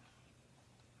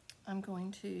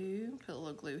going to put a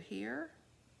little glue here.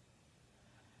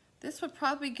 This would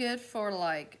probably be good for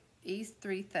like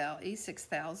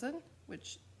E6000,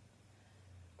 which,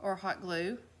 or hot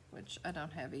glue, which I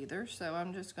don't have either, so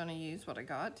I'm just going to use what I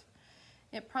got.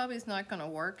 It probably is not going to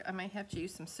work. I may have to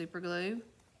use some super glue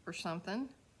or something.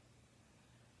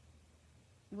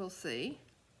 We'll see.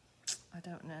 I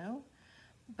don't know,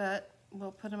 but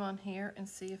we'll put them on here and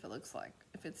see if it looks like,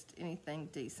 if it's anything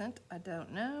decent. I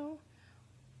don't know.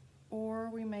 Or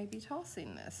we may be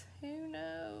tossing this. Who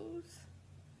knows?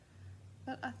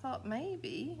 But I thought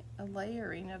maybe a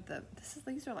layering of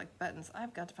these are like buttons.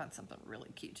 I've got to find something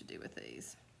really cute to do with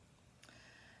these.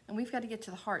 And we've got to get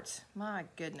to the hearts. My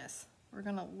goodness. We're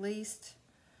gonna at least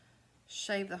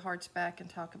shave the hearts back and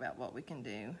talk about what we can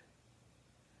do.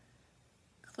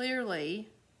 Clearly,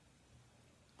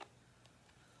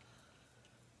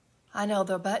 I know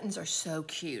the buttons are so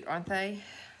cute, aren't they?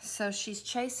 So she's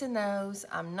chasing those.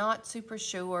 I'm not super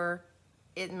sure.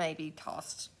 It may be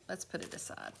tossed. Let's put it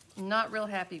aside. Not real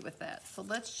happy with that. So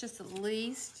let's just at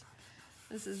least,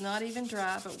 this is not even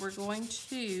dry, but we're going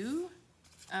to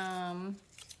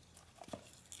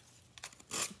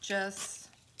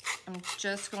I'm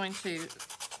just going to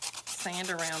sand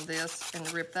around this and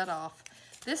rip that off.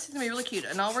 This is gonna be really cute.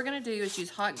 And all we're gonna do is use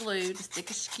hot glue to stick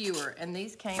a skewer. And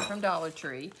these came from Dollar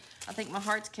Tree. I think my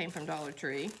hearts came from Dollar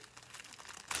Tree.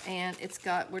 And it's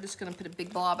got, we're just gonna put a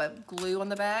big blob of glue on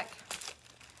the back.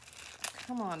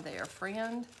 Come on there,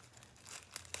 friend.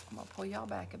 I'm gonna pull y'all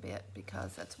back a bit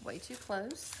because that's way too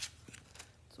close.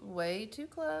 It's way too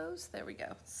close. There we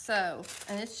go. So,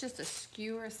 and it's just a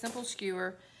skewer, a simple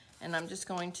skewer, and I'm just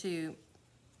going to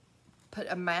put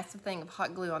a massive thing of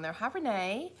hot glue on there. Hi,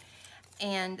 Renee.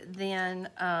 And then,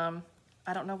 I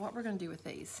don't know what we're gonna do with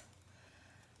these.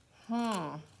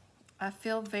 I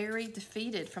feel very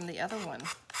defeated from the other one.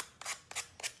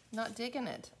 Not digging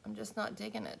it. I'm just not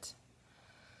digging it.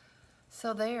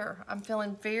 So there, I'm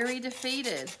feeling very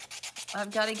defeated.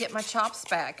 I've got to get my chops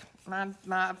back.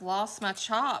 I've lost my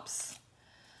chops.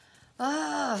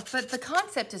 But the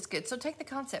concept is good. So take the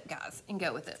concept, guys, and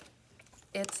go with it.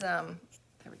 It's, there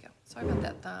we go. Sorry about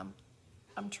that thumb.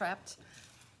 I'm trapped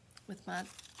with my,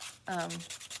 I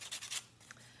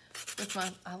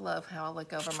love how I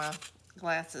look over my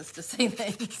glasses to see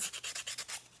things.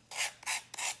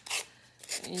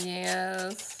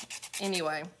 Yes.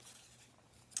 Anyway,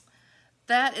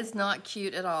 that is not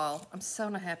cute at all. I'm so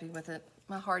not happy with it.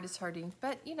 My heart is hurting,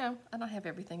 but you know, I don't have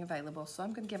everything available, so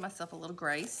I'm gonna give myself a little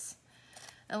grace.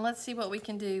 And let's see what we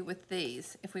can do with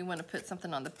these. If we want to put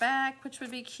something on the back, which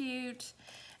would be cute.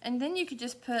 And then you could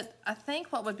just put, I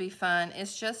think what would be fun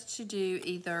is just to do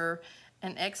either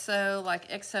an XO, like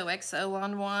XOXO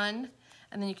on one,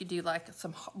 and then you could do like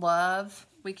some love.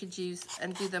 We could use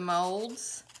and do the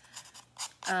molds.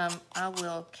 I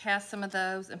will cast some of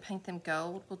those and paint them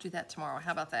gold. We'll do that tomorrow.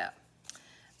 How about that?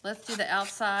 Let's do the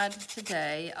outside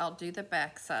today. I'll do the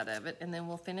back side of it, and then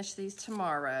we'll finish these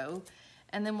tomorrow.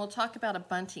 And then we'll talk about a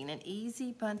bunting, an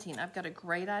easy bunting. I've got a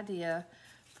great idea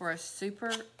for a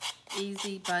super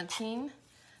easy bunting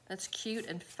that's cute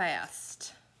and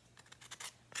fast.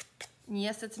 And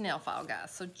yes, it's a nail file,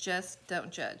 guys, so just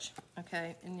don't judge,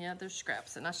 okay? And yeah, there's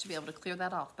scraps, and I should be able to clear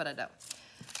that off, but I don't.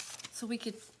 So we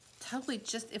could totally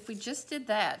just, if we just did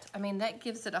that, I mean, that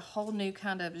gives it a whole new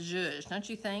kind of zhuzh, don't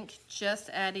you think? Just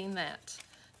adding that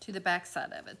to the back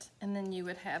side of it. And then you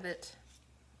would have it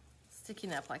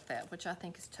sticking up like that, which I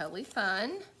think is totally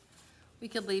fun. We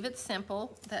could leave it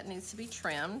simple. That needs to be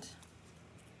trimmed.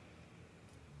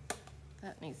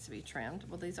 That needs to be trimmed.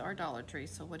 Well, these are Dollar Tree,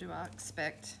 so what do I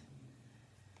expect?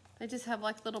 They just have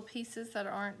like little pieces that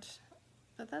aren't,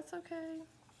 but that's okay.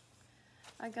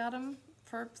 I got them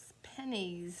for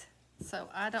pennies, so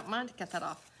I don't mind to cut that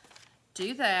off.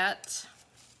 Do that,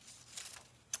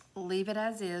 leave it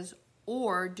as is,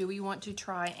 or do we want to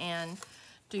try and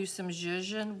do some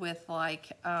zhuzhin with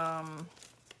like a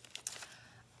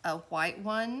white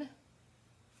one?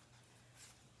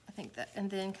 I think that,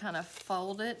 and then kind of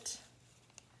fold it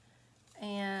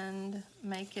and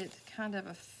make it kind of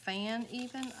a fan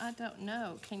even. I don't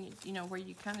know. Can you, you know, where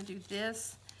you kind of do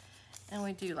this and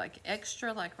we do like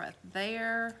extra, like right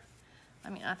there. I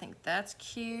mean, I think that's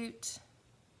cute.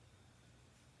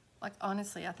 Like,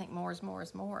 honestly, I think more is more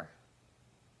is more.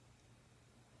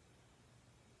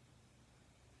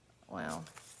 Well,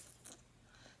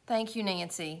 thank you,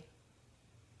 Nancy.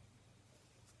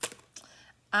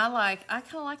 I kind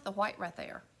of like the white right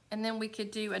there. And then we could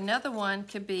do another one,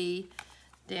 could be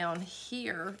down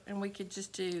here, and we could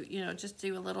just do, you know, just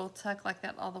do a little tuck like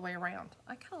that all the way around.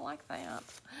 I kind of like that.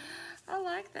 I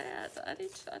like that. I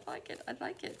like it. I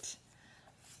like it.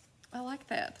 I like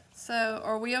that. So,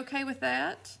 are we okay with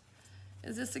that?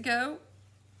 Is this a go?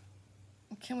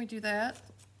 Can we do that?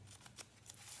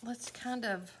 Let's kind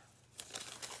of,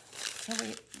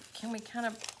 can we kind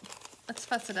of, let's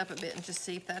fuss it up a bit and just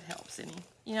see if that helps any.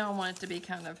 You know, I want it to be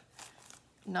kind of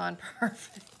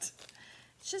non-perfect.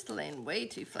 It's just laying way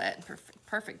too flat and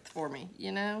perfect for me,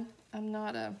 you know? I'm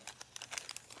not a,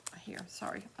 here,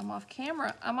 sorry, I'm off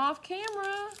camera. I'm off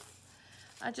camera.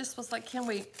 I just was like, can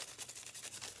we,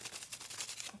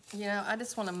 you know, I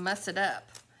just want to muss it up.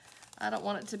 I don't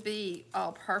want it to be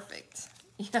all perfect.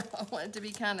 You know, I want it to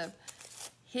be kind of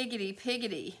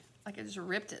higgity-piggity, like I just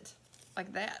ripped it,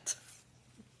 like that.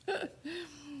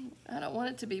 I don't want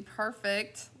it to be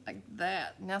perfect like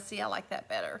that. Now see, I like that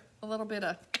better. A little bit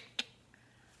of,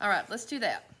 all right, let's do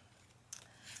that.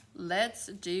 Let's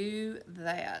do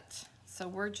that. So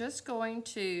we're just going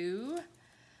to,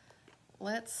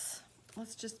 let's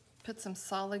just put some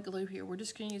solid glue here. We're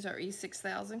just gonna use our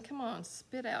E6000. Come on,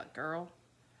 spit out, girl.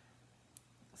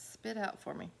 Spit out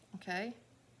for me, okay?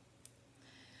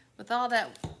 With all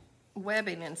that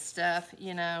webbing and stuff,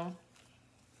 you know,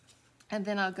 and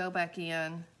then I'll go back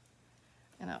in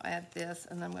and I'll add this,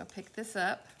 and then I'm gonna pick this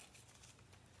up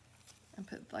and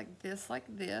put like this, like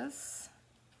this.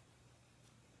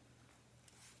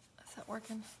 Is that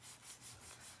working?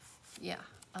 Yeah,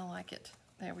 I like it.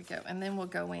 There we go. And then we'll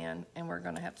go in and we're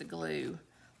gonna have to glue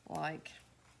like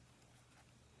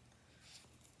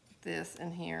this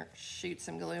in here, shoot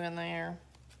some glue in there,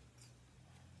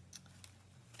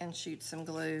 and shoot some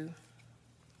glue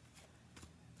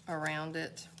around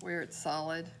it where it's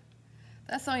solid.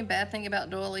 That's the only bad thing about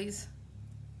doilies,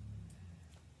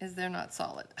 is they're not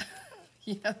solid.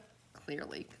 You know,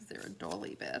 clearly because they're a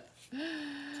doily, Beth.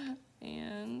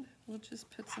 And we'll just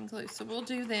put some glue. So we'll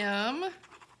do them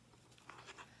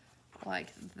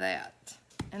like that.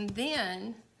 And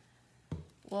then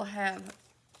we'll have,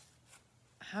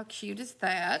 how cute is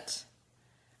that?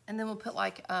 And then we'll put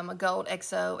like a gold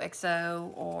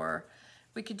XOXO, or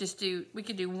we could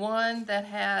do one that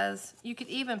has, you could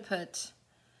even put,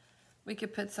 we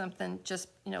could put something just,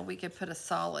 you know, we could put a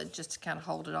solid just to kind of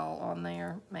hold it all on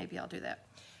there. Maybe I'll do that.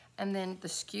 And then the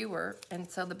skewer, and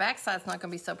so the back side's not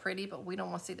gonna be so pretty, but we don't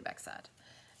wanna see the back side.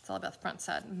 It's all about the front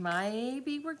side.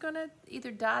 Maybe we're gonna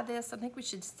either dye this, I think we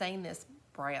should stain this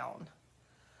brown,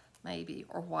 maybe,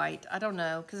 or white, I don't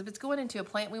know. Because if it's going into a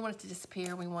plant, we want it to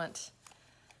disappear, we want,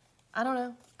 I don't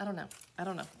know.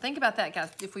 Think about that, guys,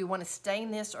 if we wanna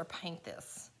stain this or paint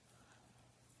this.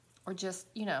 Or just,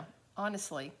 you know,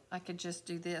 honestly, I could just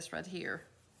do this right here.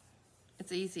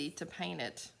 It's easy to paint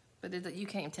it, but you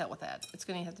can't even tell with that. It's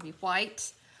gonna have to be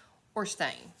white or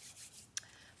stain.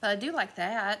 But I do like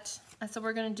that. And so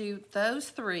we're gonna do those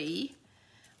three.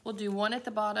 We'll do one at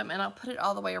the bottom, and I'll put it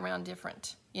all the way around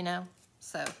different, you know?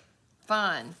 So,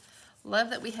 fun. Love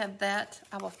that we have that.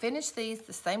 I will finish these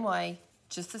the same way,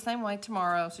 just the same way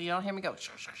tomorrow, so you don't hear me go,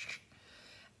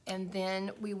 and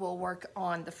then we will work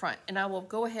on the front. And I will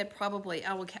go ahead, probably,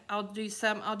 I'll do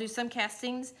some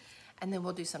castings, and then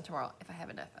we'll do some tomorrow if I have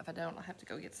enough. If I don't, I'll have to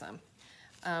go get some.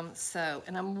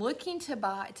 And I'm looking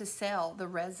to sell the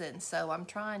resin, so I'm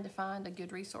trying to find a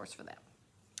good resource for that.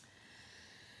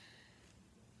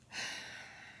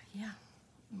 Yeah,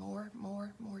 more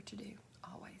to do,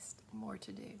 always more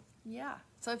to do. Yeah,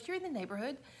 so if you're in the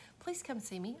neighborhood, please come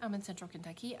see me. I'm in Central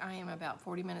Kentucky. I am about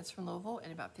 40 minutes from Louisville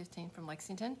and about 15 from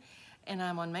Lexington, and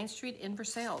I'm on Main Street in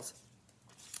Versailles.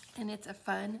 And it's a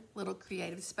fun little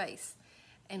creative space,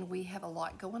 and we have a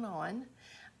lot going on.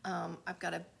 I've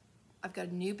got a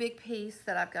new big piece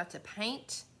that I've got to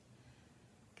paint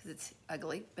because it's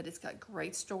ugly, but it's got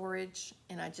great storage,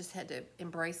 and I just had to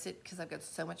embrace it because I've got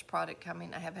so much product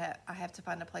coming. I have to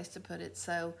find a place to put it.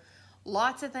 So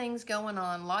lots of things going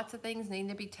on, lots of things needing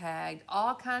to be tagged,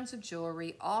 all kinds of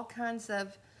jewelry, all kinds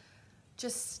of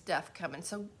just stuff coming.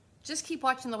 So just keep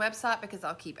watching the website because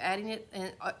I'll keep adding it,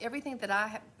 and everything that I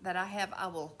have,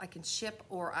 I can ship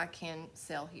or I can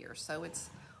sell here. So it's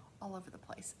all over the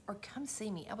place. Or come see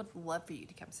me. I would love for you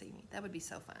to come see me. That would be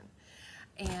so fun.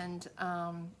 And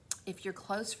if you're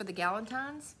close for the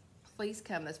Valentines, please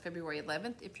come. That's February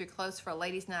 11th. If you're close for a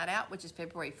ladies' night out, which is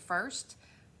February 1st,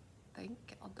 I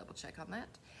think I'll double check on that,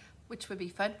 which would be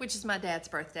fun, which is my dad's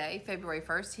birthday, February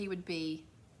 1st. He would be,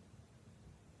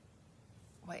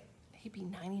 wait, he'd be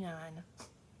 99.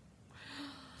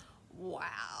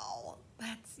 Wow.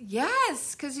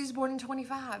 Yes, because he was born in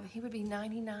 25. He would be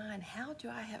 99. How do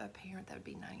I have a parent that would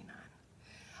be 99?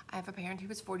 I have a parent who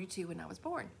was 42 when I was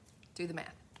born. Do the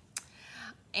math.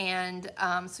 And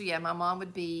so yeah, my mom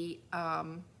would be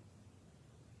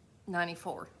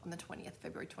 94 on the 20th,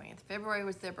 February 20th. February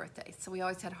was their birthday, so we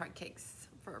always had heart cakes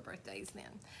for our birthdays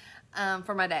then.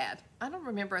 For my dad. I don't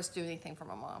remember us doing anything for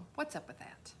my mom. What's up with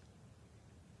that?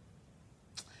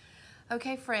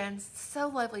 Okay, friends, so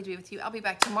lovely to be with you. I'll be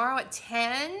back tomorrow at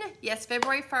 10. Yes,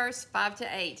 February 1st, 5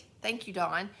 to 8. Thank you,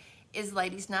 Dawn, is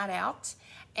Ladies' Night Out.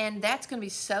 And that's going to be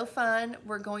so fun.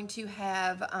 We're going to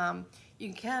have,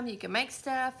 you can come, you can make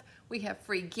stuff. We have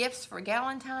free gifts for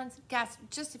Valentine's. Guys,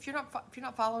 just if you're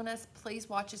not following us, please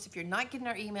watch us. If you're not getting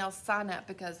our emails, sign up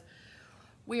because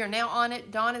we are now on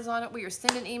it. Dawn is on it. We are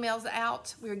sending emails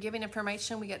out. We are giving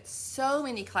information. We got so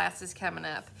many classes coming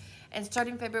up. And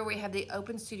starting February, we have the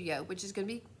open studio, which is going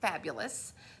to be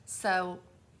fabulous. So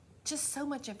just so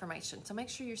much information. So make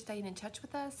sure you're staying in touch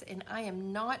with us. And I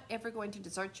am not ever going to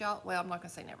desert y'all. Well, I'm not going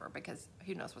to say never because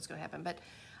who knows what's going to happen. But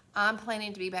I'm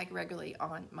planning to be back regularly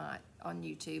on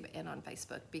YouTube and on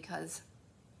Facebook because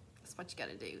that's what you got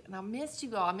to do. And I miss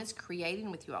you all. I miss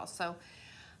creating with you all. So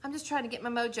I'm just trying to get my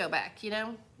mojo back, you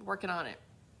know, working on it.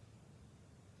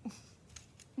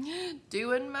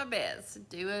 Doing my best.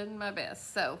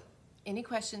 So any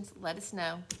questions, let us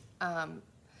know.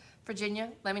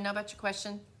 Virginia, let me know about your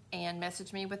question and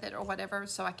message me with it or whatever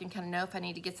so I can kind of know if I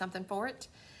need to get something for it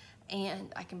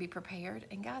and I can be prepared.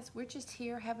 And guys, we're just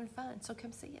here having fun, so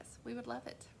come see us. We would love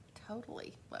it.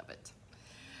 Totally love it.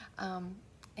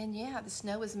 And yeah, the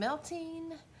snow is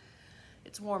melting.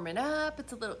 It's warming up.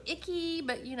 It's a little icky,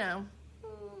 but you know,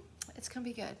 it's gonna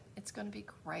be good. It's gonna be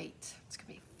great. It's gonna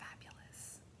be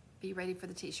fabulous. Be ready for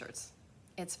the t-shirts.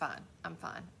 It's fine. I'm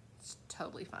fine. It's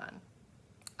totally fine.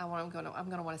 I'm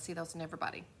gonna want to see those in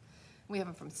everybody. We have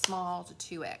them from small to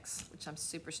 2X, which I'm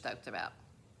super stoked about.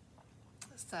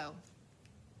 So,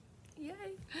 yay!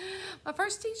 My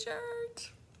first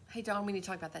t-shirt. Hey, Dawn, we need to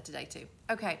talk about that today, too.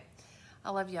 Okay. I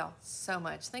love y'all so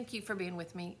much. Thank you for being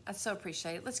with me. I so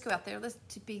appreciate it. Let's go out there. Let's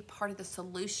be part of the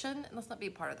solution, and let's not be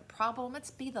part of the problem.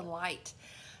 Let's be the light.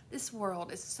 This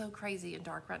world is so crazy and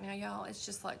dark right now, y'all. It's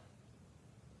just like,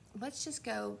 let's just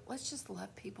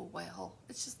love people well.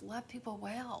 Let's just love people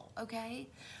well, okay?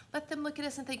 Let them look at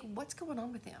us and think, what's going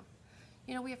on with them?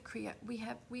 You know, we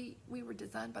were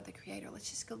designed by the Creator. Let's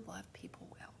just go love people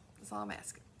well. That's all I'm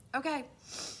asking. Okay.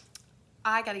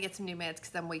 I got to get some new meds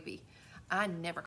because I'm weepy. I never